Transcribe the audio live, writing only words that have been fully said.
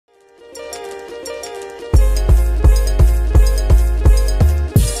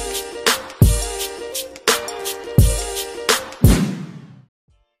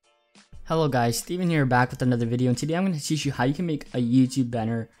Hello guys, Steven here back with another video, and today I'm going to teach you how you can make a YouTube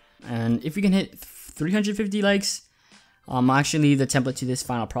banner. And if we can hit 350 likes, I'll actually leave the template to this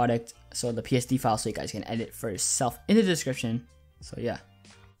final product, so the PSD file, so you guys can edit for yourself in the description. So yeah,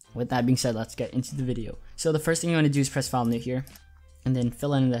 with that being said, let's get into the video. So the first thing you want to do is press file new here, and then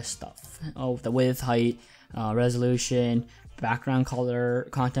fill in the stuff. The width, height, resolution, background color,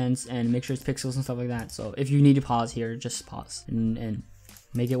 contents, and make sure it's pixels and stuff like that. So if you need to pause here, just pause and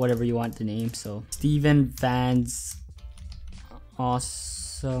make it whatever you want the name. So Steven Van's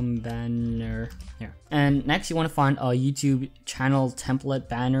awesome banner here. And next you want to find a YouTube channel template,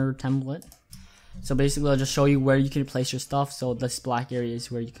 banner template. So basically I'll just show you where you can place your stuff. So this black area is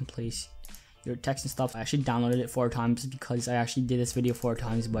where you can place your text and stuff. I actually downloaded it 4 times because I actually did this video 4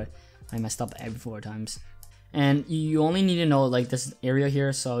 times, but I messed up every 4 times. And you only need to know like this area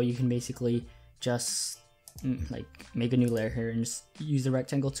here, so you can basically just like make a new layer here and just use the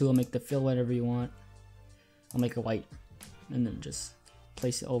rectangle tool, make the fill whatever you want. I'll make it white and then just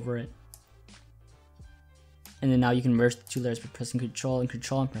place it over it. And then now you can merge the 2 layers by pressing Control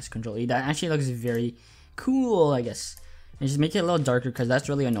and press Control E. That actually looks very cool, I guess. And just make it a little darker because that's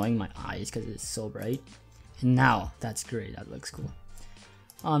really annoying my eyes because it's so bright. And now that's great, that looks cool.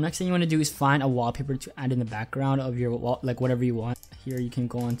 Next thing you want to do is find a wallpaper to add in the background of your wall, like whatever you want. Here you can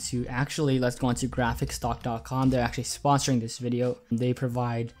go into, let's go into graphicstock.com. They're actually sponsoring this video. They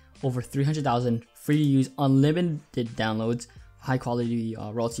provide over 300,000 free to use unlimited downloads, high quality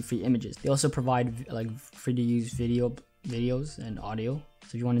royalty free images. They also provide like free to use videos and audio. So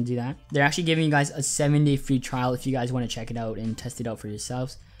if you want to do that, they're actually giving you guys a 7-day free trial if you guys want to check it out and test it out for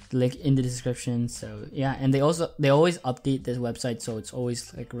yourselves. The link in the description. So yeah, and they always update this website, so it's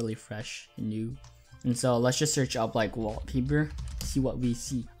always like really fresh and new. And so let's just search up like wallpaper, see what we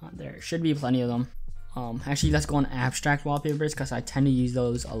see. There should be plenty of them. Actually, let's go on abstract wallpapers because I tend to use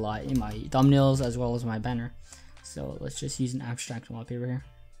those a lot in my thumbnails as well as my banner. So let's just use an abstract wallpaper here.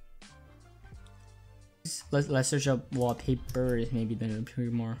 Let's search up wallpapers. Maybe then it'll appear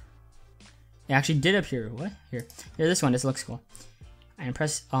more. It actually did appear. What? Here, this one. This looks cool. And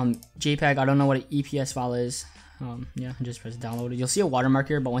press JPEG. I don't know what an EPS file is. Yeah, just press download it. You'll see a watermark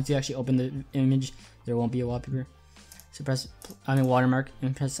here, but once you actually open the image, there won't be a wallpaper. So press watermark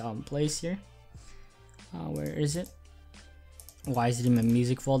and press place here. Where is it? Why is it in my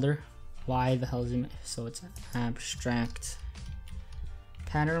music folder? Why the hell is it? So it's abstract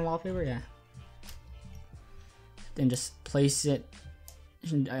pattern wallpaper. Yeah. Then just place it.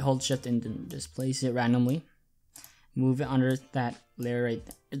 I hold shift and then just place it randomly. Move it under that layer right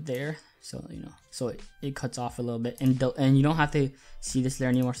there, so you know, so it cuts off a little bit, and you don't have to see this layer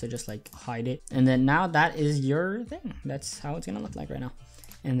anymore, so just like hide it. And then now that is your thing. That's how it's gonna look like right now.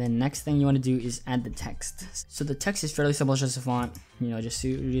 And then next thing you want to do is add the text. So the text is fairly simple, just a font, you know, just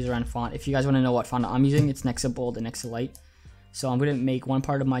use around font. If you guys want to know what font I'm using, it's next to bold and next to light. So I'm gonna make one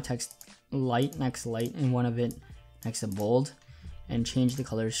part of my text light, next to light, and one of it next to bold, and change the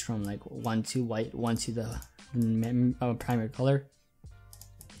colors from like 1 to white, 1 to the primary color.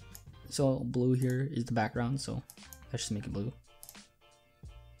 So blue here is the background, so let's just make it blue,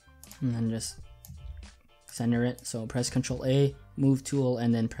 and then just center it. So press Ctrl A, move tool,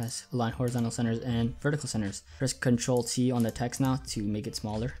 and then press align horizontal centers and vertical centers. Press Ctrl T on the text now to make it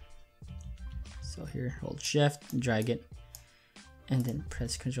smaller. So here, hold shift, drag it, and then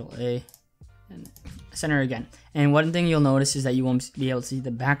press Ctrl A and center again. And one thing you'll notice is that you won't be able to see the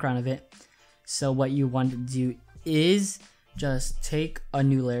background of it. So what you want to do is just take a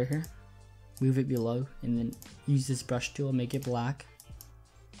new layer here, move it below, and then use this brush tool, make it black,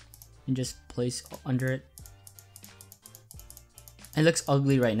 and just place under it. It looks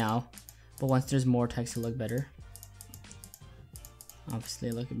ugly right now, but once there's more text, it'll look better. Obviously,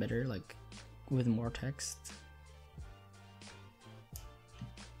 it'll look better like with more text.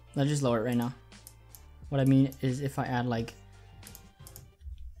 Let's just lower it right now. What I mean is if I add like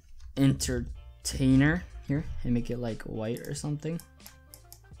entertainer here and make it like white or something.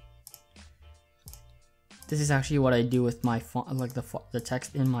 This is actually what I do with my font, like the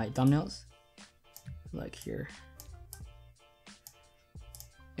text in my thumbnails. Like here,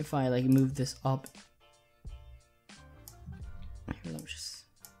 if I like move this up, here, let me just,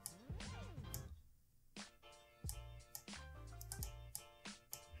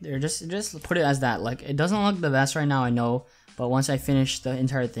 there, just put it as that. Like it doesn't look the best right now, I know, but once I finish the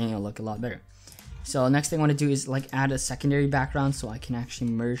entire thing, it'll look a lot better. So next thing I want to do is like add a secondary background so I can actually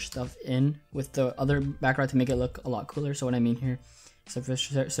merge stuff in with the other background to make it look a lot cooler. So what I mean here, so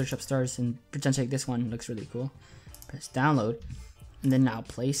first search up stars and pretend like this one looks really cool. Press download, and then now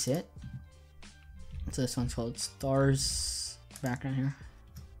place it. So this one's called stars background here.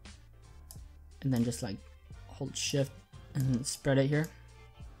 and then just like hold shift and then spread it here.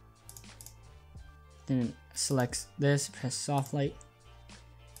 Then select this, press soft light,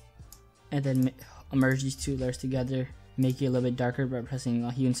 and then merge these two layers together. Make it a little bit darker by pressing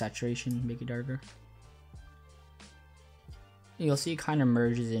hue and saturation, make it darker. You'll see it kind of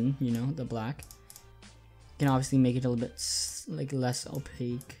merges in, you know, the black. You can obviously make it a little bit like less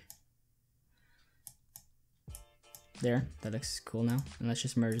opaque. There, that looks cool now. And let's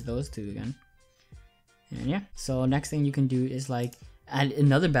just merge those two again. And yeah, so next thing you can do is like add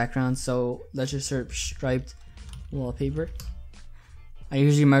another background. So let's just search striped wallpaper. I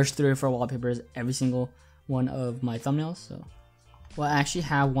usually merge 3 or 4 wallpapers every single one of my thumbnails. So, well, I actually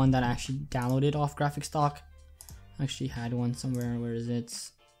have one that I actually downloaded off graphic stock. I actually had one somewhere. Where is it?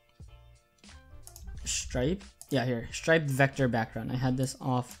 Stripe. Yeah, here. Striped vector background. I had this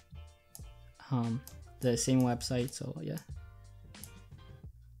off the same website. So yeah.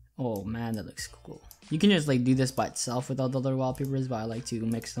 Oh man, that looks cool. You can just like do this by itself without the other wallpapers, but I like to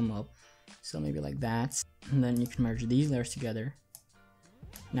mix them up. So maybe like that. And then you can merge these layers together.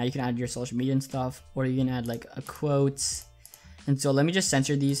 Now you can add your social media and stuff, or you can add like a quote. And so let me just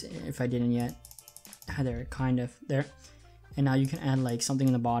censor these if I didn't yet. They're kind of there. And now you can add like something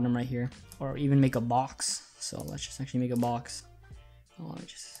in the bottom right here, or even make a box. So let's just actually make a box. Let me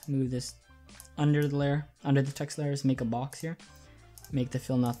just move this under the layer, under the text layers, make a box here. Make the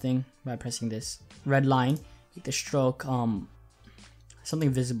fill nothing by pressing this red line. Make the stroke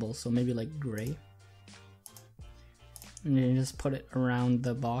something visible, so maybe like gray. And then just put it around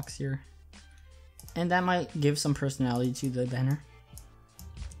the box here. And that might give some personality to the banner.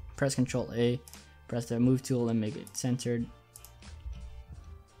 Press Ctrl A, press the move tool and make it centered.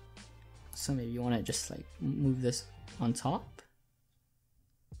 So maybe you want to just like move this on top.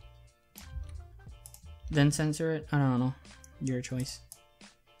 Then censor it, I don't know, your choice.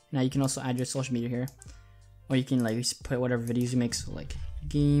 Now you can also add your social media here. Or you can like put whatever videos you make, so like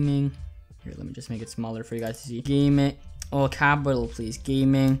gaming. Here, let me just make it smaller for you guys to see. Gaming, oh capital please,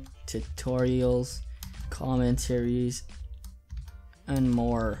 gaming, tutorials, commentaries, and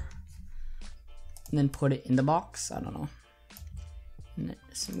more. And then put it in the box, I don't know. And then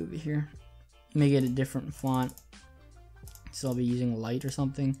just move it here. Make it a different font. So I'll be using light or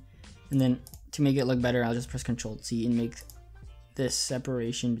something. And then to make it look better, I'll just press Ctrl C and make this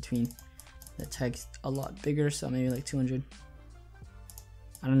separation between the text a lot bigger, so maybe like 200.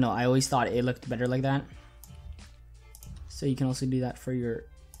 I don't know, I always thought it looked better like that. So you can also do that for your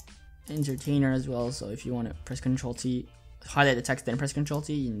entertainer as well. So if you want to press Ctrl T, highlight the text, then press Ctrl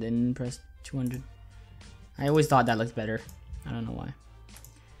T, and then press 200. I always thought that looked better. I don't know why.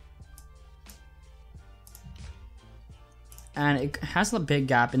 And it has a big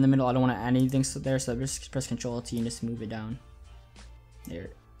gap in the middle. I don't want to add anything there, so just press Ctrl T and just move it down. There.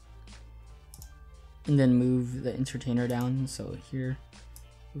 And then move the entertainer down. So here,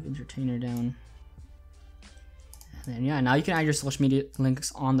 move entertainer down. And then yeah, now you can add your social media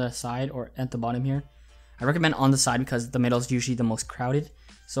links on the side or at the bottom here. I recommend on the side because the middle is usually the most crowded.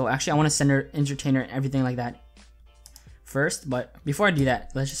 So actually I want to center entertainer and everything like that first. But before I do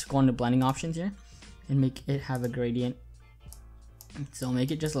that, let's just go into blending options here and make it have a gradient. So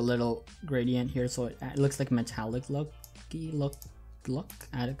make it just a little gradient here so it looks like metallic look.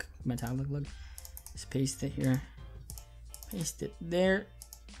 Add a metallic look. Just paste it here. Paste it there.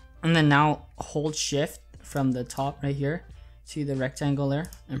 And then now hold shift from the top right here to the rectangle there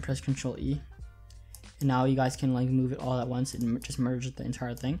and press Ctrl E. And now you guys can like move it all at once and just merge the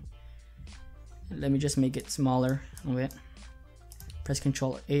entire thing. And let me just make it smaller a bit. Press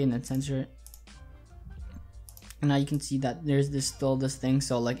Ctrl A and then censor it. And now you can see that there's still this thing.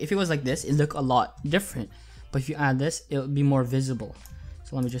 So like if it was like this, it look a lot different. But if you add this, it would be more visible.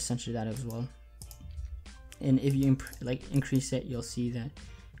 So let me just censor that as well. And if you increase it, you'll see that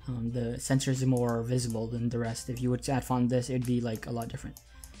the censor is more visible than the rest. If you would add font this, it'd be like a lot different.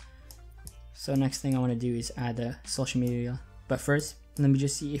 So next thing I want to do is add the social media. But first, let me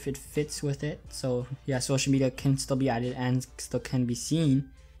just see if it fits with it. So yeah, social media can still be added and still can be seen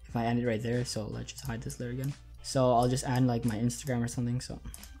if I add it right there. So let's just hide this layer again. So I'll just add like my Instagram or something. So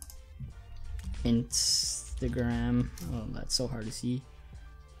Instagram, oh that's so hard to see.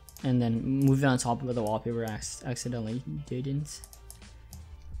 And then move it on top of the wallpaper. Accidentally didn't.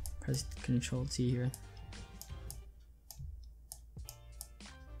 Press Ctrl T here.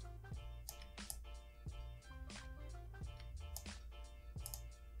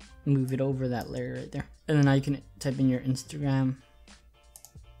 Move it over that layer right there. And then now you can type in your Instagram.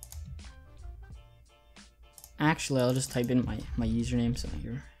 Actually, I'll just type in my username, so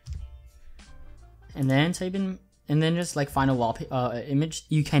here. And then type in And then just like find a image.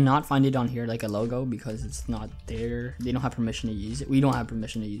 You cannot find it on here like a logo because it's not there. They don't have permission to use it. We don't have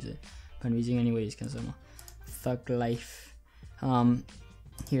permission to use it, but I'm using it anyways because I'm a fuck life.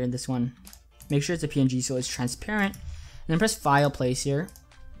 Here, this one, make sure it's a PNG so it's transparent, and then press file, place here,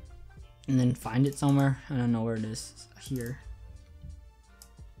 and then find it somewhere. I don't know where it is. Here,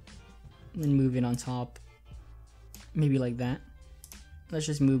 and then move it on top, maybe like that. Let's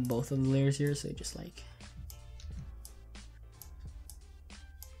just move both of the layers here, so just like,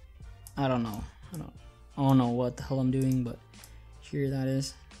 I don't know what the hell I'm doing, but here that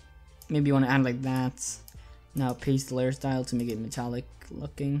is. Maybe you want to add like that. Now paste the layer style to make it metallic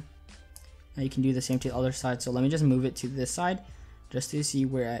looking. Now you can do the same to the other side. So let me just move it to this side just to see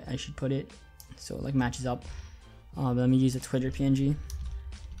where I should put it, so it like matches up. Let me use a Twitter PNG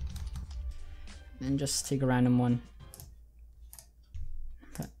and just take a random one.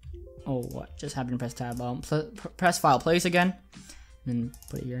 Oh, what just happened? Press tab. Press file, place again, and then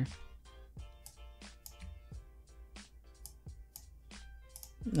put it here.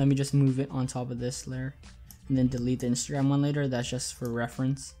 Let me just move it on top of this layer, and then delete the Instagram one later. That's just for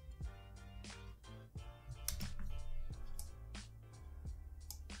reference.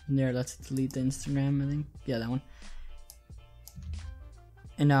 And there, let's delete the Instagram, I think. Yeah, that one.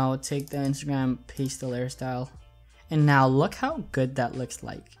 And now take the Instagram, paste the layer style. And now look how good that looks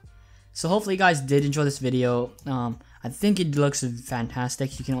like. So hopefully you guys did enjoy this video. I think it looks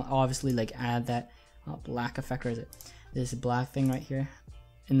fantastic. You can obviously like add that black effect, or is it this black thing right here,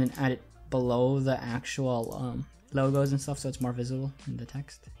 and then add it below the actual logos and stuff, so it's more visible in the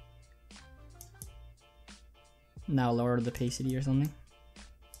text. Now lower the opacity or something.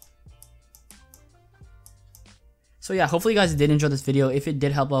 So yeah, hopefully you guys did enjoy this video. If it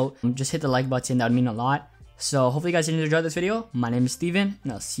did help out, just hit the like button. That would mean a lot. So hopefully you guys did enjoy this video. My name is Steven,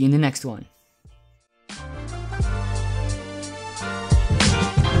 and I'll see you in the next one.